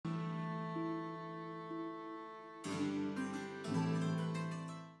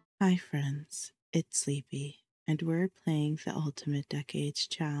Hi friends, it's Sleepy, and we're playing the Ultimate Decades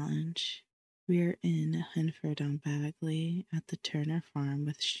Challenge. We're in Hunford on Bagley at the Turner Farm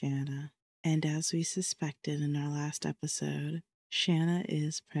with Shana, and as we suspected in our last episode, Shana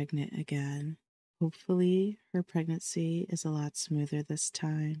is pregnant again. Hopefully her pregnancy is a lot smoother this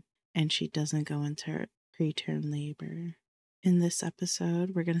time, and she doesn't go into preterm labor. In this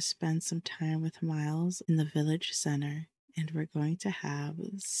episode, we're going to spend some time with Myles in the village center, and we're going to have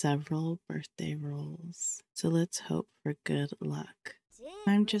several birthday rolls. So let's hope for good luck.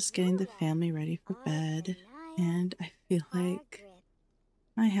 I'm just getting the family ready for bed, and I feel like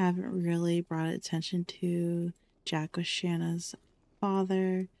I haven't really brought attention to Jack with Shanna's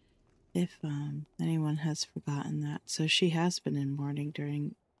father, if anyone has forgotten that. So she has been in mourning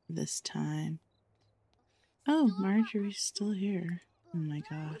during this time. Oh, Marjorie's still here. Oh my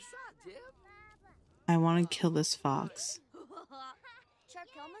gosh. I want to kill this fox.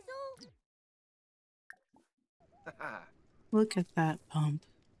 Look at that pump.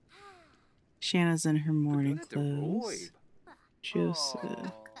 Shanna's in her morning clothes.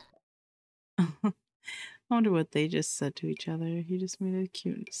 Joseph. I wonder what they just said to each other. He just made a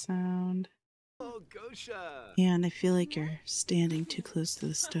cute sound. And I feel like you're standing too close to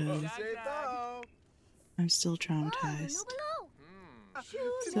the stove. I'm still traumatized.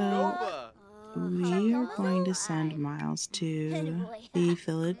 So we are going to send Myles to the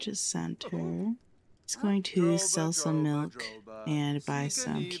village center. He's going to sell some milk and buy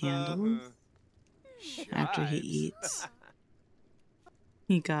some candles after he eats.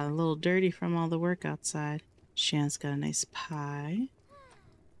 He got a little dirty from all the work outside. Shan's got a nice pie.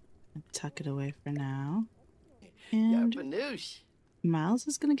 I'll tuck it away for now. And Myles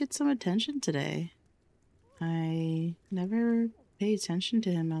is going to get some attention today. I never pay attention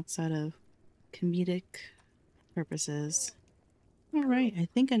to him outside of comedic purposes. Alright, I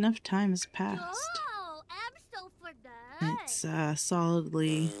think enough time has passed. It's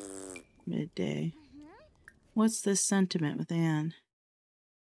solidly midday. What's this sentiment with Anne?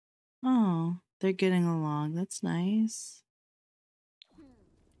 Oh, they're getting along. That's nice.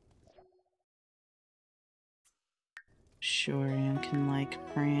 Sure, Anne can like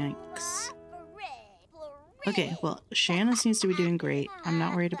pranks. Okay, well, Shana seems to be doing great. I'm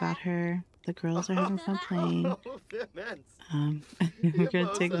not worried about her. The girls are having fun playing. We're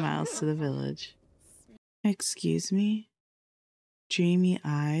gonna take Myles to the village. Excuse me? Dreamy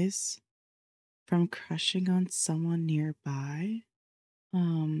eyes from crushing on someone nearby?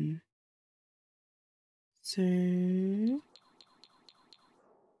 Sir?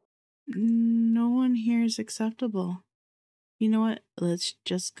 No one here is acceptable. You know what? Let's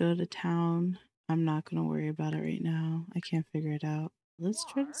just go to town. I'm not gonna worry about it right now. I can't figure it out. Let's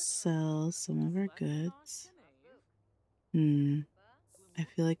try to sell some of our goods. I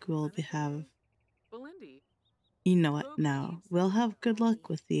feel like we'll have... You know what? No. We'll have good luck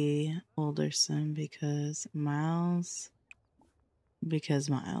with the older son because Myles...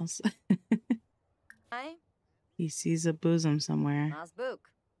 He sees a bosom somewhere.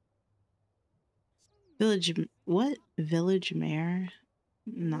 Village... What? Village mayor?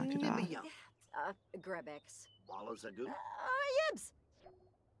 Knock it off.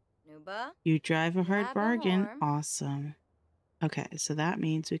 You drive a hard bargain. Awesome. Okay, so that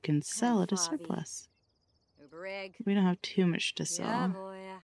means we can sell at a surplus. We don't have too much to sell.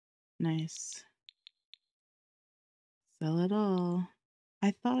 Nice. Sell it all.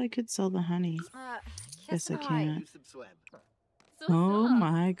 I thought I could sell the honey. Guess I can't. Oh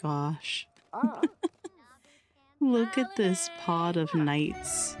my gosh. Look at this pod of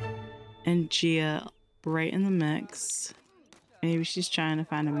knights. And Gia right in the mix. Maybe she's trying to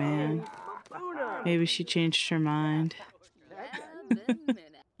find a man. Maybe she changed her mind.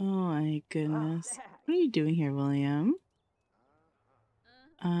 Oh my goodness. What are you doing here, William?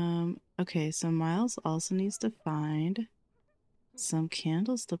 Okay, so Myles also needs to find some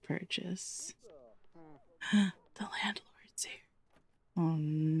candles to purchase. The landlord's here. Oh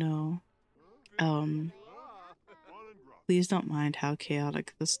no. Please don't mind how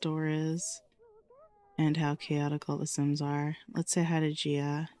chaotic the store is and how chaotic all the Sims are. Let's say hi to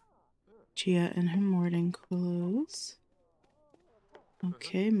Gia. Gia in her morning clothes.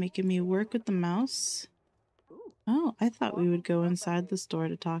 Okay, making me work with the mouse. Oh, I thought we would go inside the store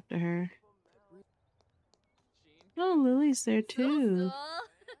to talk to her. Oh, Lily's there too.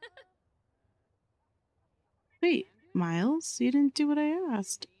 Wait, Myles, you didn't do what I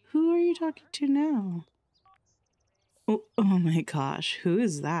asked. Who are you talking to now? Oh my gosh, who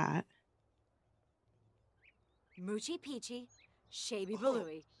is that? Moochie Peachy, Shaby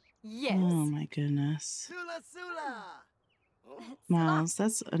Balooey. Yes. Oh my goodness. Myles,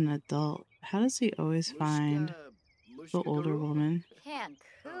 that's an adult. How does he always find the older woman?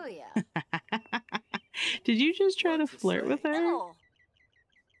 Did you just try to flirt with her?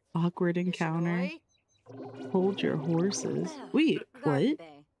 Awkward encounter. Hold your horses. Wait, what?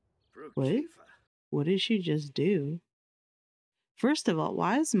 What? What did she just do? First of all,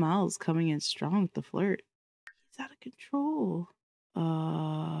 why is Myles coming in strong with the flirt? He's out of control.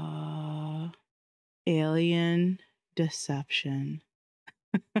 Alien deception.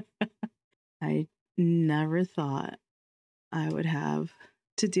 I never thought I would have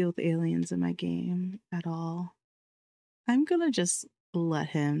to deal with aliens in my game at all. I'm gonna just let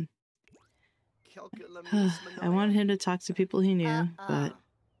him. I wanted him to talk to people he knew, but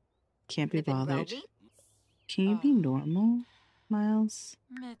can't be bothered. Can you be normal, Myles?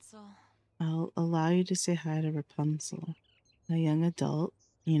 I'll allow you to say hi to Rapunzel. A young adult.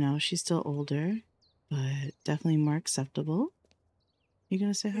 You know, she's still older, but definitely more acceptable. You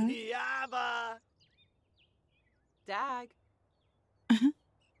gonna say hi? Yabba! Dag.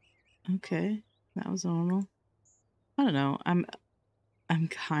 Okay, that was normal. I don't know. I'm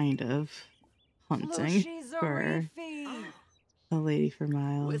kind of hunting for a lady for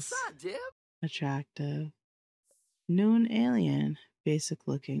Myles. Attractive. Known alien. Basic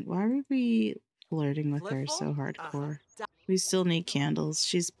looking. Why were we flirting with her so hardcore? We still need candles.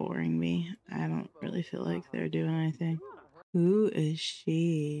 She's boring me. I don't really feel like they're doing anything. Who is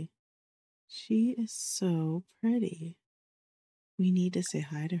she? She is so pretty. We need to say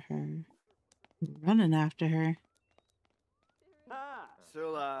hi to her. I'm running after her.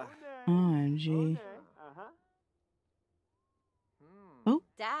 OMG. Oh,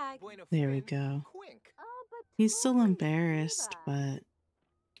 there we go. He's still embarrassed, but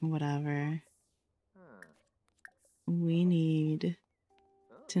whatever. We need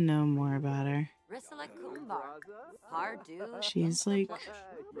to know more about her. She's like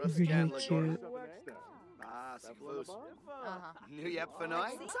really cute.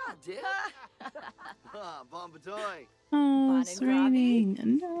 Oh, it's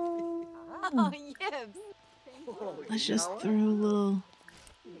raining. No. Let's just throw a little,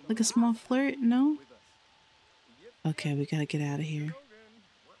 like a small flirt, no? Okay, we gotta get out of here.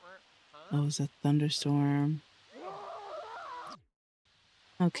 Oh, it's a thunderstorm.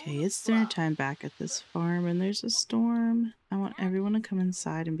 Okay, it's dinner time back at this farm and there's a storm. I want everyone to come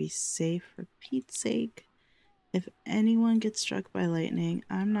inside and be safe for Pete's sake. If anyone gets struck by lightning,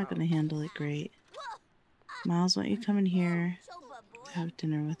 I'm not gonna handle it great. Myles, why don't you come in here to have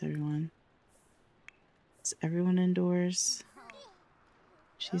dinner with everyone? Is everyone indoors?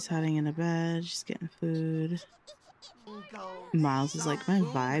 She's hiding in a bed, she's getting food. Myles is like, my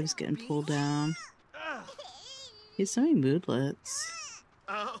vibe's getting pulled down. He's so many moodlets.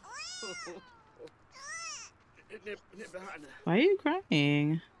 Why are you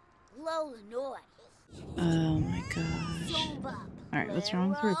crying? Oh my gosh. Alright, what's wrong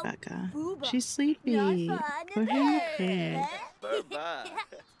with Rebecca? She's sleepy. Put her in the crib.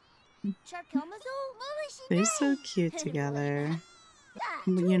 They're so cute together.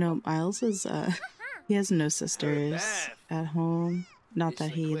 You know, Myles is, he has no sisters at home. Not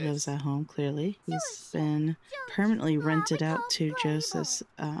that he lives at home, clearly. He's been permanently rented out to Joseph's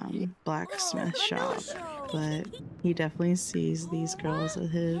blacksmith shop. But he definitely sees these girls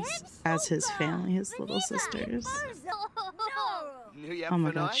as his family, his little sisters. Oh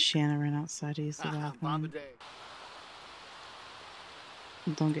my god, Shana ran outside to use the bathroom.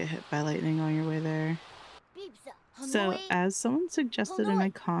 Don't get hit by lightning on your way there. So, as someone suggested in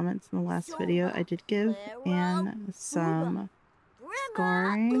my comments in the last video, I did give Anne some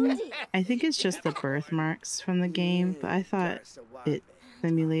scarring. I think it's just the birthmarks from the game, but I thought it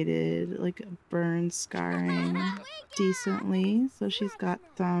simulated like a burn scarring decently. So she's got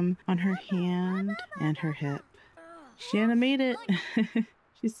some on her hand and her hip. Shana made it.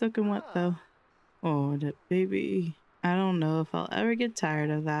 She's soaking wet though. Oh, that baby. I don't know if I'll ever get tired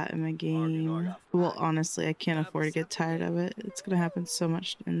of that in my game. Well, honestly, I can't afford to get tired of it. It's gonna happen so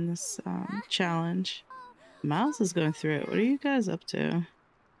much in this challenge. Myles is going through it. What are you guys up to?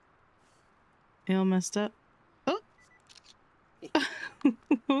 You all messed up? Oh! What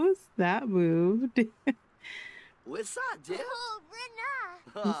was that move? What's that, dude?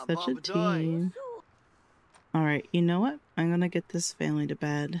 He's such a teen. Alright, you know what? I'm gonna get this family to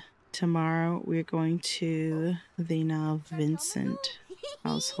bed. Tomorrow we're going to the now Vincent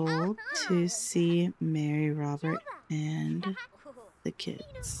household to see Mary, Robert, and the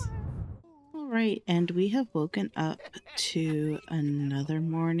kids. Alright, and we have woken up to another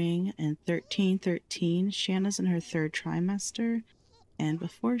morning in 1313. Shana's in her third trimester, And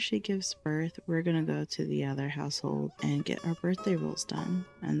before she gives birth, we're gonna go to the other household and get our birthday rules done.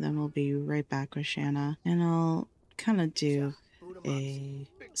 And then we'll be right back with Shana. And I'll kind of do a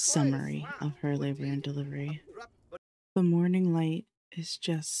summary of her labor and delivery. The morning light is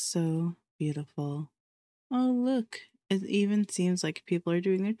just so beautiful. Oh, look, it even seems like people are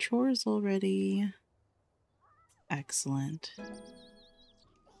doing their chores already. Excellent.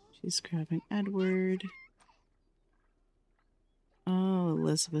 She's grabbing Edward. Oh,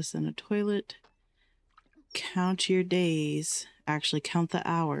 Elisabeth's in a toilet. Count your days. Actually, count the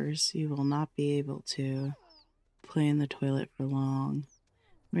hours. You will not be able to play in the toilet for long.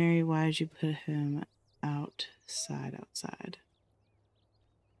 Mary, why did you put him outside?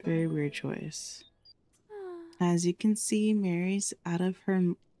 Very weird choice. As you can see, Mary's out of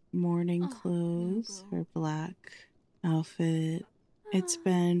her morning clothes, her black outfit. It's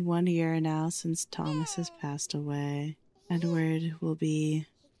been 1 year now since Thomas has passed away. Edward will be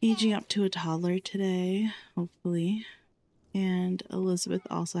aging up to a toddler today, hopefully. And Elisabeth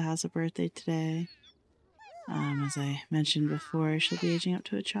also has a birthday today. As I mentioned before, she'll be aging up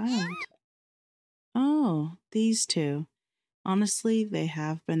to a child. Oh, these two. Honestly, they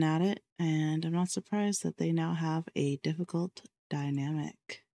have been at it, and I'm not surprised that they now have a difficult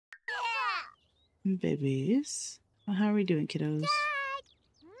dynamic. Babies. Well, how are we doing, kiddos?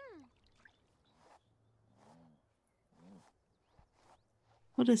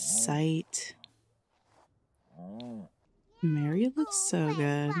 What a sight. Mary looks so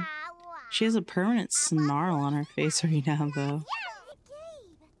good. She has a permanent snarl on her face right now, though.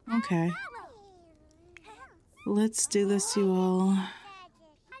 Okay. Let's do this, you all.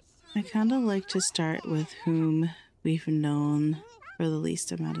 I kind of like to start with whom we've known for the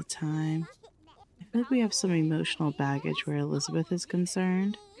least amount of time. I feel like we have some emotional baggage where Elisabeth is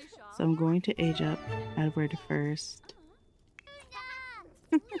concerned, so I'm going to age up Edward first.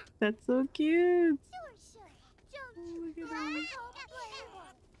 That's so cute!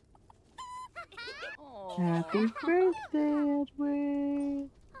 Oh, happy birthday, Edward!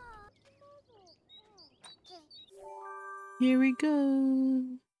 Here we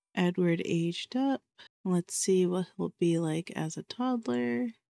go! Edward aged up. Let's see what he'll be like as a toddler.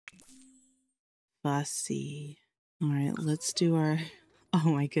 Fussy. Alright, let's do our... Oh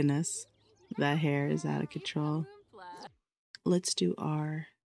my goodness. That hair is out of control. Let's do our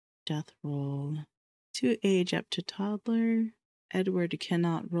death roll. To age up to toddler, Edward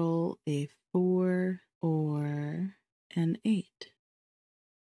cannot roll a 4 or an 8.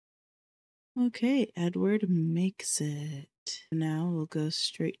 Okay, Edward makes it. Now we'll go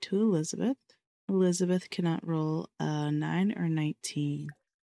straight to Elisabeth. Elisabeth cannot roll a 9 or 19.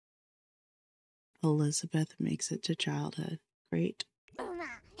 Elisabeth makes it to childhood. Great.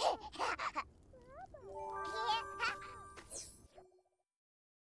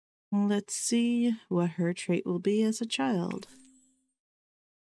 Let's see what her trait will be as a child.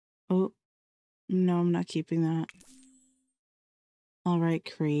 Oh, no, I'm not keeping that. Alright,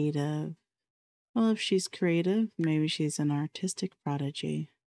 creative. Well, if she's creative, maybe she's an artistic prodigy.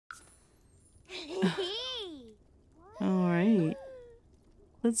 Alright.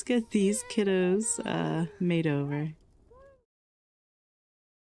 Let's get these kiddos made over.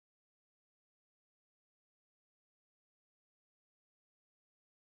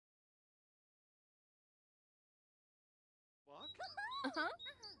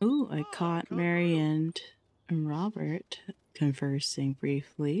 Ooh, I caught Mary and Robert conversing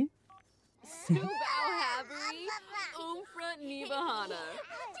briefly. What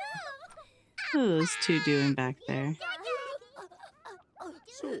are those two doing back there?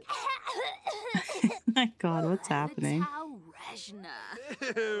 My God, what's happening?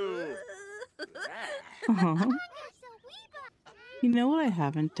 Aww. You know what I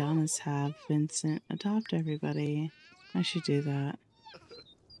haven't done is have Vincent adopt everybody. I should do that.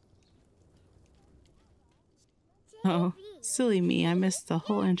 Oh, silly me, I missed the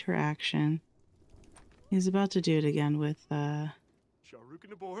whole interaction. He's about to do it again with, Did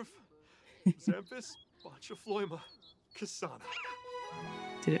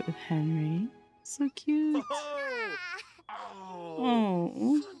it with Henry. So cute.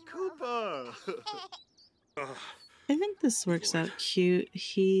 Oh. I think this works out cute.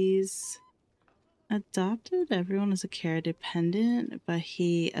 He's adopted everyone as a care dependent, but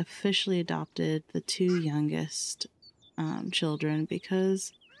he officially adopted the two youngest children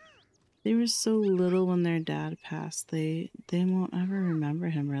because they were so little when their dad passed. They won't ever remember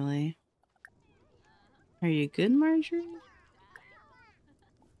him, really. Are you good, Marjorie?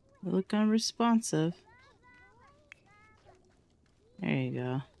 You look unresponsive. There you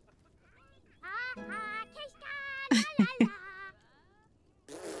go.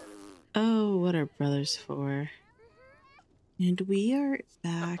 Oh, what are brothers for? And we are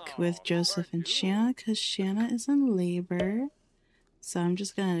back with Joseph and Shana because Shana is in labor. So I'm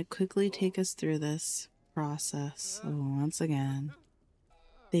just going to quickly take us through this process once again.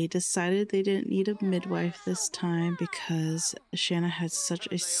 They decided they didn't need a midwife this time because Shana had such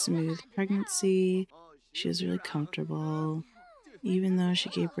a smooth pregnancy. She was really comfortable. Even though she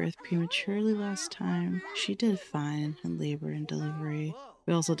gave birth prematurely last time, she did fine in labor and delivery.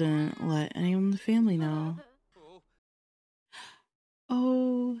 We also didn't let anyone in the family know.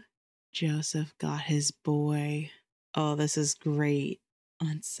 Oh, Joseph got his boy. Oh, this is great.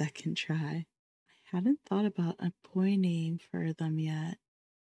 On second try. I hadn't thought about a boy name for them yet.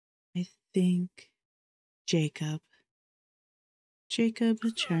 I think Jacob. Jacob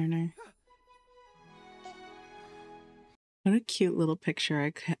Turner. What a cute little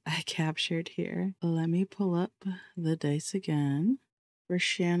picture I captured here. Let me pull up the dice again. For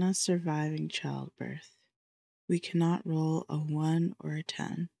Shana surviving childbirth, we cannot roll a 1 or a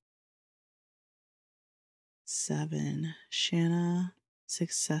 10. 7. Shana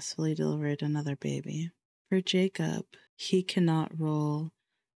successfully delivered another baby. For Jacob, he cannot roll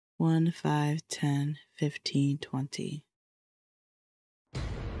 1, 5, 10, 15, 20.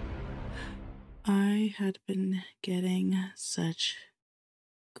 I had been getting such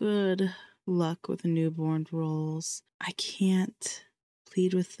good luck with newborn rolls. I can't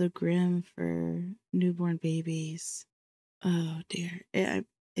plead with the grim for newborn babies. Oh dear.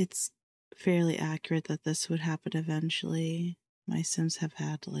 It's fairly accurate that this would happen eventually. My Sims have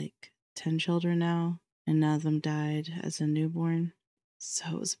had like 10 children now, and none of them died as a newborn. So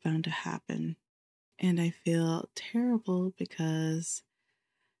it was bound to happen. And I feel terrible because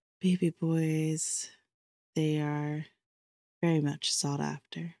baby boys, they are very much sought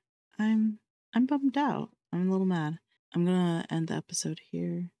after. I'm I'm bummed out. I'm a little mad. I'm gonna end the episode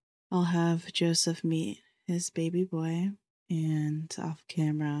here. I'll have Joseph meet his baby boy, and off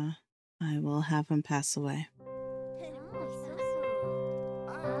camera, I will have him pass away.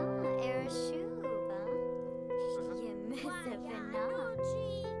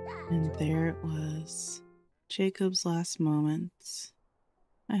 And there it was, Jacob's last moments.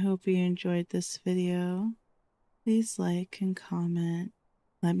 I hope you enjoyed this video. Please like and comment.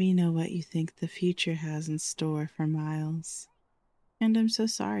 Let me know what you think the future has in store for Myles. And I'm so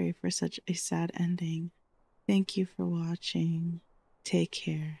sorry for such a sad ending. Thank you for watching. Take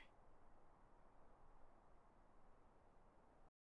care.